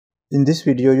In this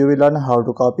video, you will learn how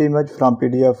to copy image from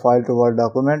PDF file to Word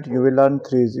document. You will learn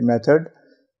three methods.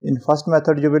 In first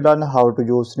method, you will learn how to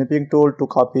use snipping tool to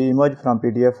copy image from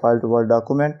PDF file to Word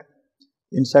document.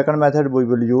 In second method, we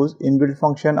will use inbuilt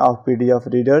function of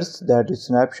PDF readers, that is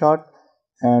snapshot.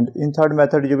 And in third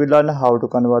method, you will learn how to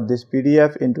convert this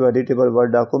PDF into editable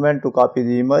Word document to copy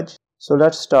the image. So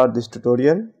let's start this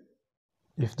tutorial.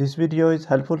 If this video is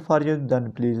helpful for you,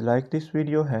 then please like this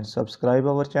video and subscribe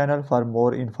our channel for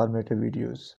more informative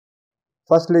videos.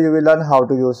 Firstly, you will learn how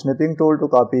to use snipping tool to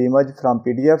copy image from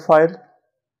PDF file.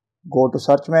 Go to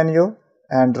search menu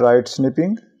and write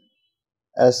snipping,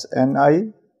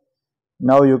 SNI.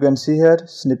 Now you can see here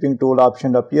snipping tool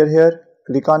option appear here.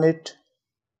 Click on it.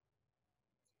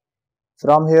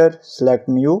 From here, select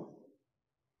new.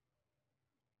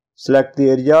 Select the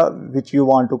area which you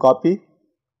want to copy.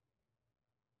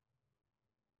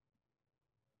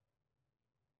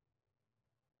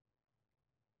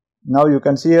 Now you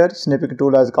can see here snipping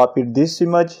tool has copied this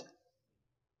image.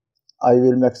 I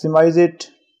will maximize it.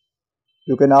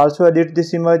 You can also edit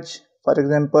this image. For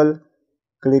example,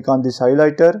 click on this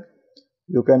highlighter.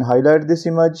 You can highlight this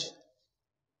image.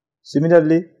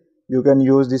 Similarly, you can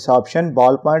use this option,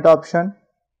 ballpoint option,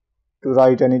 to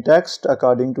write any text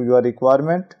according to your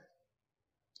requirement.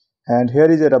 And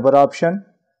here is a rubber option.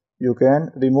 You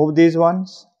can remove these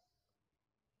ones.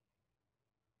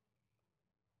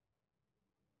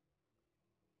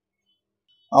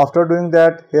 After doing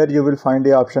that, here you will find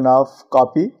the option of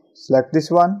copy. Select this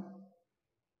one.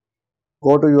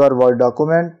 Go to your Word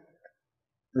document.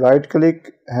 Right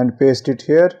click and paste it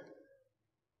here.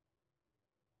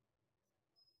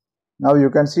 Now you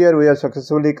can see here we have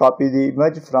successfully copied the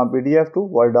image from PDF to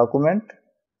Word document.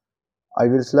 I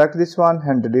will select this one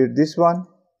and delete this one.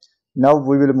 Now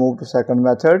we will move to second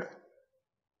method.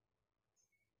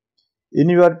 In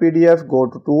your PDF, go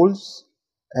to tools.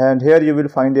 And here you will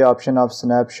find the option of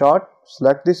snapshot.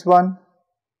 Select this one.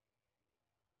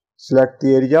 Select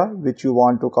the area which you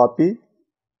want to copy.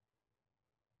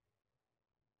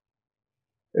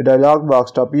 A dialog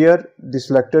box appears. The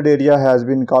selected area has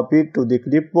been copied to the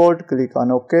clipboard. Click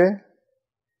on OK.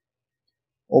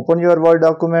 Open your Word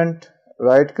document.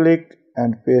 Right click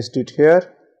and paste it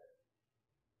here.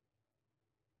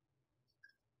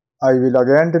 I will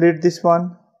again delete this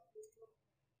one.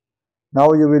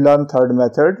 Now you will learn third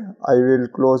method. I will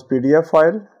close PDF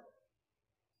file.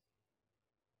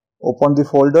 Open the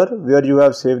folder where you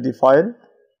have saved the file.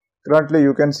 Currently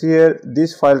you can see here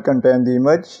this file contains the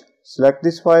image. Select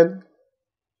this file.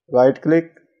 Right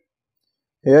click.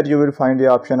 Here you will find the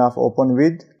option of open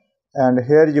with. And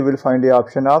here you will find the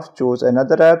option of choose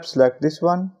another app. Select this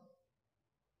one.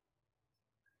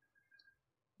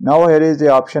 Now here is the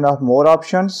option of more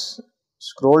options.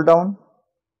 Scroll down.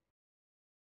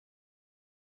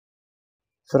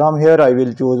 From here I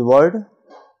will choose Word.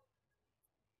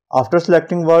 After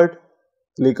selecting Word,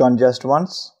 click on just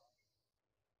once.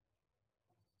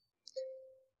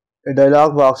 A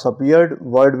dialog box appeared.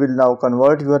 Word will now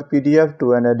convert your PDF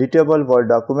to an editable Word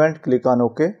document. Click on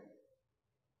OK.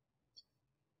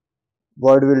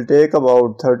 Word will take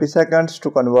about 30 seconds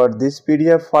to convert this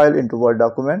PDF file into Word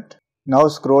document. Now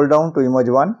scroll down to image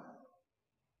 1.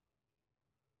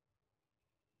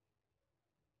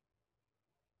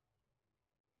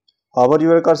 Hover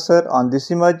your cursor on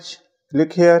this image,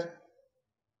 click here,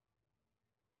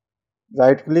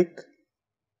 right click,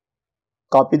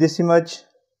 copy this image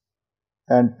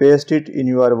and paste it in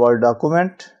your Word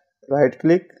document. Right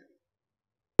click.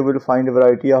 You will find a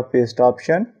variety of paste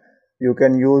options. You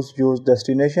can use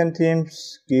destination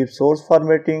themes, keep source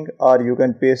formatting, or you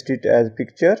can paste it as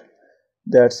picture.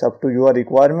 That's up to your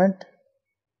requirement.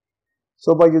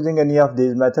 So by using any of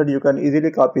these methods, you can easily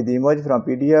copy the image from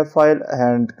PDF file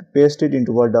and paste it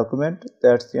into Word document.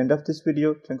 That's the end of this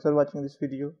video. Thanks for watching this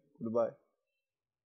video. Goodbye.